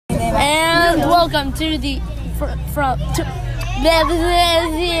And welcome to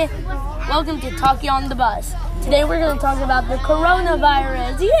welcome to Talkie on the Bus. Today we're going to talk about the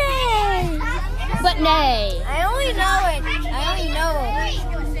coronavirus. Yay! But nay. I only know like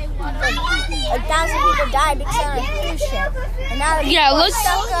 1,000 people died because of a cruise ship. And now that people are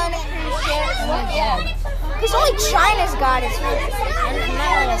stuck on a cruise ship. Because only China's got it. And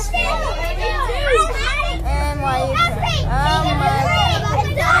America's and why you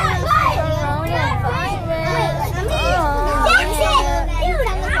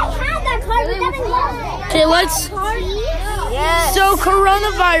Okay, let's. Yes. So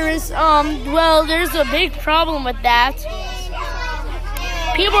coronavirus, well, there's a big problem with that.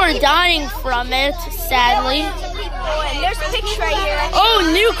 People are dying from it, sadly. There's a picture right here. Oh,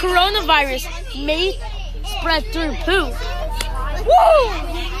 new coronavirus may spread through poop. Woo!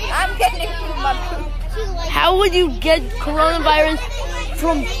 I'm getting it through my poop. How would you get coronavirus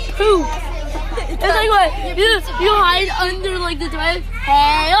from poop? It's like what? You hide under like the toilet.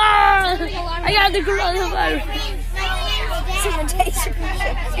 Hey, I got the coronavirus.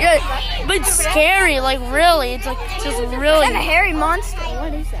 Yeah, but it's scary, like really. It's like just really. Is that a hairy monster?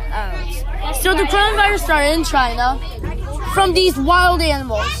 What is that? Oh. So the coronavirus started in China from these wild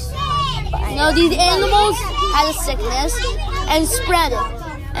animals. You know, these animals had a sickness and spread it.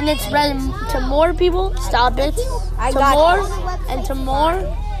 And it spread to more people. Stop it. To more, and to more,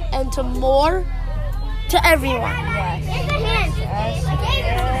 and to more, to everyone.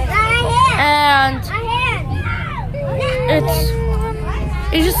 And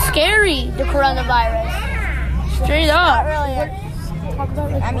it's just scary, the coronavirus. Straight up.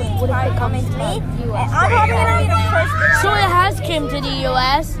 I mean, would it coming to me? I'm probably gonna be the first. So it has come to the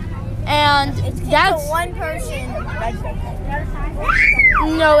U.S. and that's one person.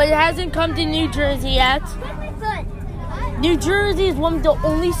 No, it hasn't come to New Jersey yet. New Jersey is one of the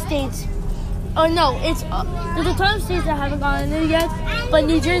only states. Oh no, there's a ton of states that haven't gotten it yet, but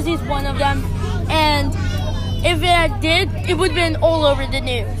New Jersey is one of them. And if it did, it would have been all over the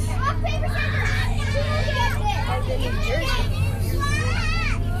news.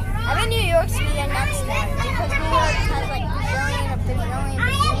 I'm in New York City and next time because New York has like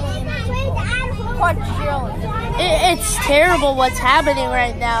quadrillion. It's terrible what's happening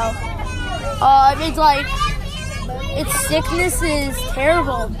right now. It's like, its sickness is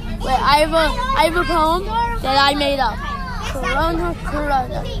terrible. Wait, I have a poem that I made up.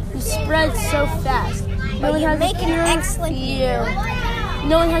 Corona, you spread so fast. No one has a cure for you.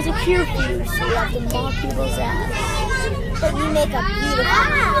 No one has a cure for you, so you have to mock people's ass. But you make a beautiful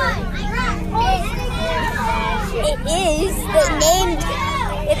cure. It is the name.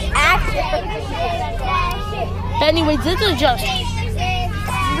 It's actually. Anyway, this is just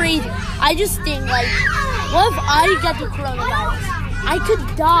crazy. I just think, like, what if I get the coronavirus? I could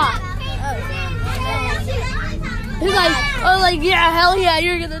die. It's like, yeah, hell yeah,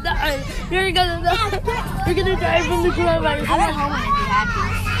 you're gonna die. You're gonna die. You're gonna die from the coronavirus. I don't know when you'd be happy.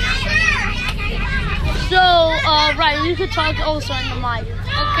 So, Ryder, you could talk also in the mic.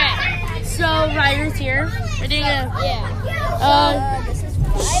 Okay. So, Ryder's here. We're doing a... Yeah. This is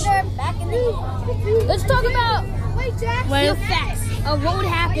Ryder back in the... Let's talk about the effects of what would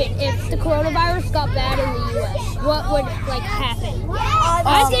happen if the coronavirus got bad in the U.S. What would, happen?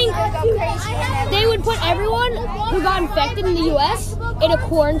 I think they would put everyone who got infected in the U.S. in a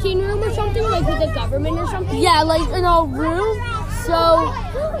quarantine room or something, like with the government or something. Yeah, like in a room, so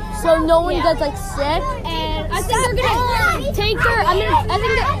no one gets sick. And I think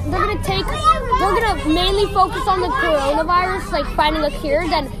they're gonna take they're gonna mainly focus on the coronavirus, finding a cure,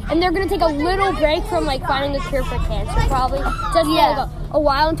 and they're gonna take a little break from finding a cure for cancer, probably. Just a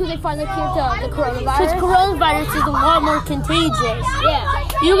while until they find the cure to the coronavirus. Because coronavirus is a lot more contagious.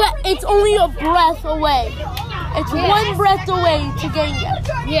 Yeah. It's only a breath away. It's one breath away to getting it.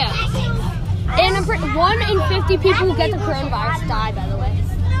 Yeah. And 1 in 50 people who get the coronavirus die, by the way.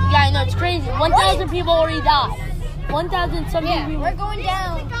 Yeah, I know, it's crazy. 1,000 people already died. 1,000 something people. We're going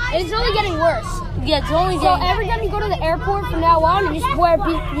down. It's only getting worse. Yeah, it's only getting worse. So every time you go to the airport from now on, you should be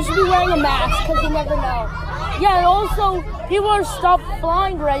wearing a mask because you never know. Yeah, and also, people are stopped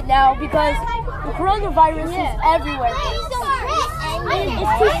flying right now because the coronavirus is everywhere.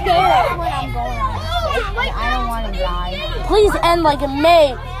 It's too scary. I don't want to die. Please end in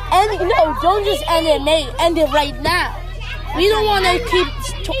May. No, don't just end it in May. End it right now. We don't want to keep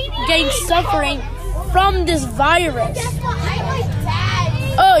getting suffering from this virus.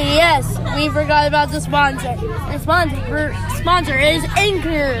 Oh yes, we forgot about the sponsor. The sponsor is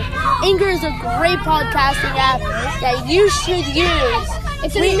Anchor. Anchor is a great podcasting app that you should use.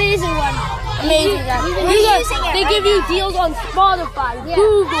 It's an amazing one. Amazing. They give you deals on Spotify,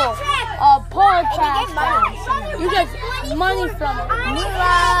 Google, podcasts. You get money from it.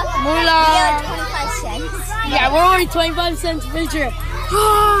 Moolah. 25 cents. Yeah, we're only 25 cents for sure.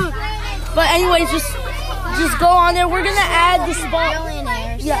 But anyways, just go on there. We're gonna add the spot.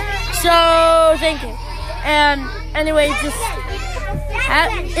 Yeah. So thank you. And anyways, is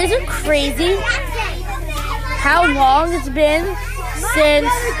it crazy how long it's been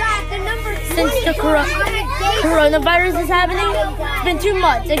since the coronavirus is happening? It's been 2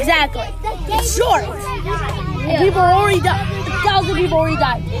 months exactly. It's short. And people already died. 1,000 people already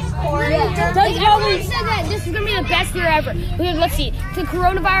died. Everybody said that this is gonna be the best year ever. Let's see. The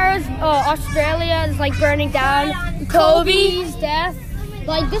coronavirus, Australia is like burning down. Kobe's death.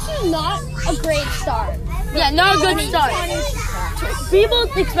 Like, this is not a great start. Yeah, not a good start. People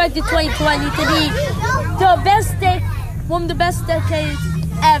expected 2020 to be one of the best decades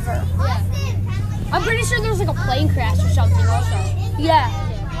ever. Yeah. I'm pretty sure there was like a plane crash or something also. Yeah.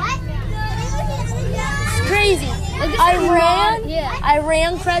 It's crazy. Like,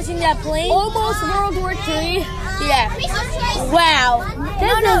 Iran crashing that plane. Almost World War III. Yeah. Wow.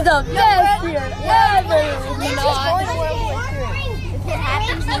 This is the best year ever.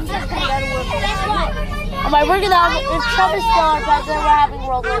 Alright, we're gonna have, if Trump is still our president, we're having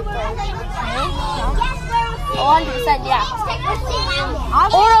World War III. 100%, yeah.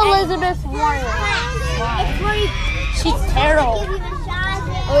 Or Elizabeth Warren. She's terrible.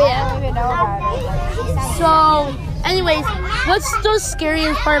 Oh yeah, I don't even know about it. So, anyways, what's the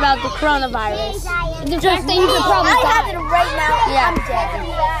scariest part about the coronavirus? The fact that you could probably die. I have it right now. Yeah. I'm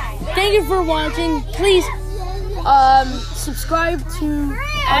dead. Thank you for watching. Please subscribe to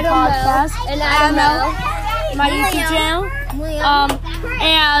our podcast and my YouTube channel.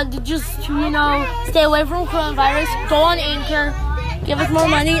 And just stay away from coronavirus. Go on Anchor, give us more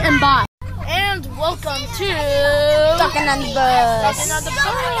money, and bye. And welcome to Talking on the Bus.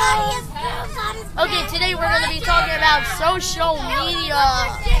 Okay, today we're going to be talking about social media.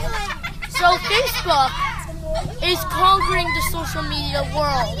 So Facebook is conquering the social media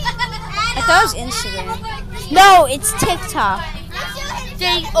world. I thought it was Instagram. No, it's TikTok.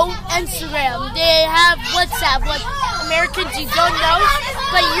 They own Instagram. They have WhatsApp. What Americans you don't know,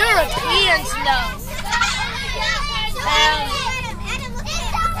 but Europeans know.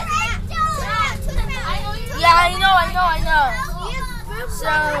 Yeah, I know. So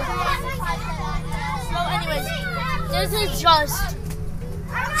anyways, this is just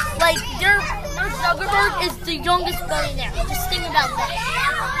like Mark Zuckerberg is the youngest billionaire. Just think about that.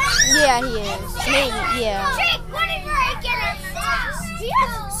 Yeah, he is. Yeah.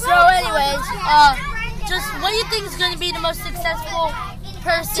 So anyways, just what do you think is going to be the most successful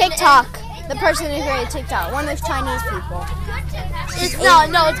person? TikTok. The person who created TikTok. One of those Chinese people.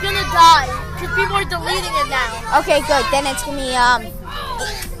 No, it's going to die because people are deleting it now. Okay, good. Then it's going to be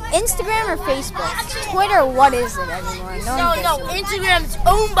Instagram or Facebook. Twitter, what is it anymore? No, Instagram is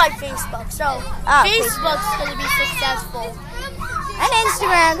owned by Facebook. So Facebook's going to be successful. And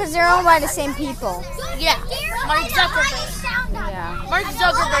Instagram, because they're owned by the same people. Yeah, Mark Zuckerberg. Yeah. Mark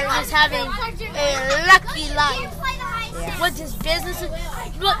Zuckerberg is having a lucky life. Yeah. With his business.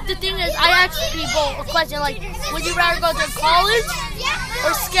 But the thing is, I asked people a question like, would you rather go to college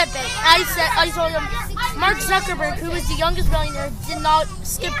or skip it? I told them, Mark Zuckerberg, who is the youngest billionaire, did not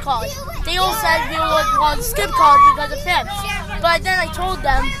skip college. They all said we would want to skip college because of him. But then I told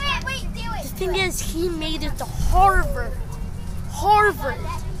them, the thing is, he made it to Harvard.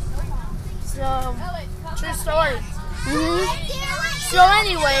 So, true story. So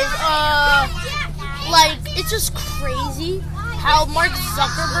anyways, like, it's just crazy how Mark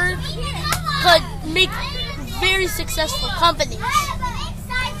Zuckerberg could make very successful companies.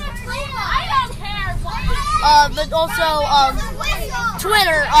 But also,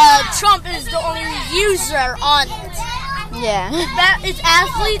 Twitter, Trump is the only user on it. Yeah. It's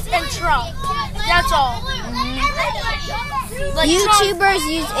athletes and Trump. That's all. Like YouTubers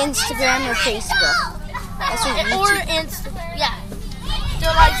use Instagram or Facebook. That's what Instagram, yeah.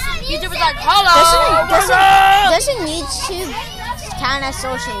 They're like, YouTubers like, hello. Doesn't YouTube count as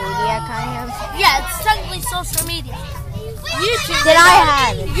social media, kind of? Yeah, it's technically social media. YouTube.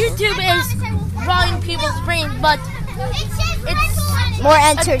 YouTube is drawing people's brains, but it's more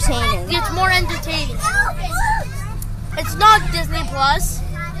entertaining. It's more entertaining. It's not Disney Plus.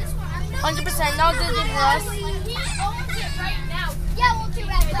 100% not Disney Plus.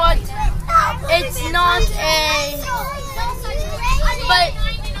 But it's not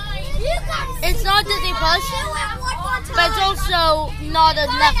it's not Disney Plus, but it's also not a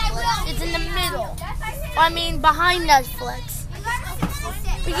Netflix. It's in the middle. I mean, behind Netflix.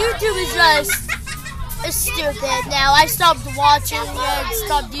 But YouTube is just stupid now. I stopped watching it,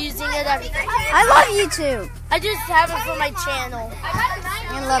 stopped using it, everything. I love YouTube. I just have it for my channel.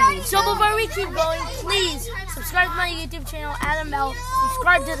 I love YouTube. So before we keep going, please subscribe to my YouTube channel, Adam Bell.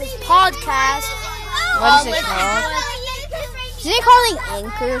 Subscribe to this podcast. What is it called? Is it called like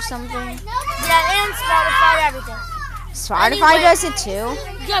Anchor or something? Yeah, and Spotify, everything. Spotify does it too?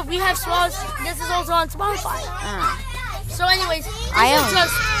 Yeah, we have Spotify. This is also on Spotify. So anyways, this is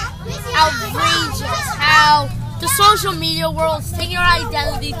just outrageous how the social media world is taking your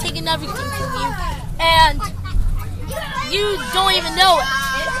identity, taking everything from you, and you don't even know it.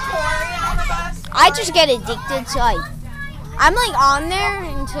 I just get addicted to I'm like on there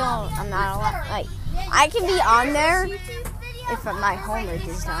until I'm not allowed. Like I can be on there if my homework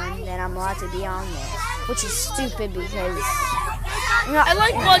is done, then I'm allowed to be on there, which is stupid because I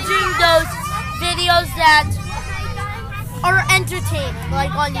like watching those videos that are entertaining, like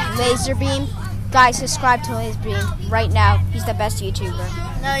on YouTube. Laserbeam. Guys, subscribe to Laserbeam right now. He's the best YouTuber.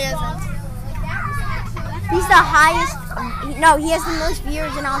 No, he isn't. He's the highest. No, he has the most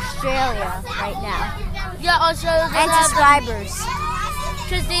viewers in Australia right now. Yeah, Australia and subscribers.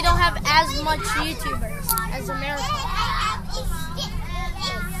 Because they don't have as much YouTubers as America.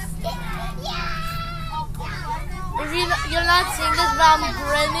 If you're not seeing this, but I'm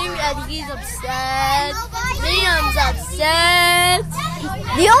grinning and he's upset. Liam's upset.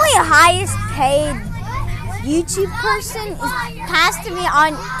 The only highest paid YouTube person passed to me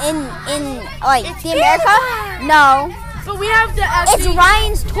in the America. No, but we have to actually. It's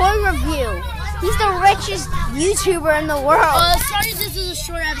Ryan's toy review. He's the richest YouTuber in the world. Sorry, this is a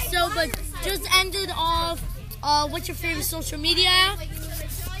short episode, but just ended off. What's your favorite social media app?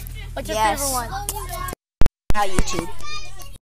 What's your favorite one? YouTube.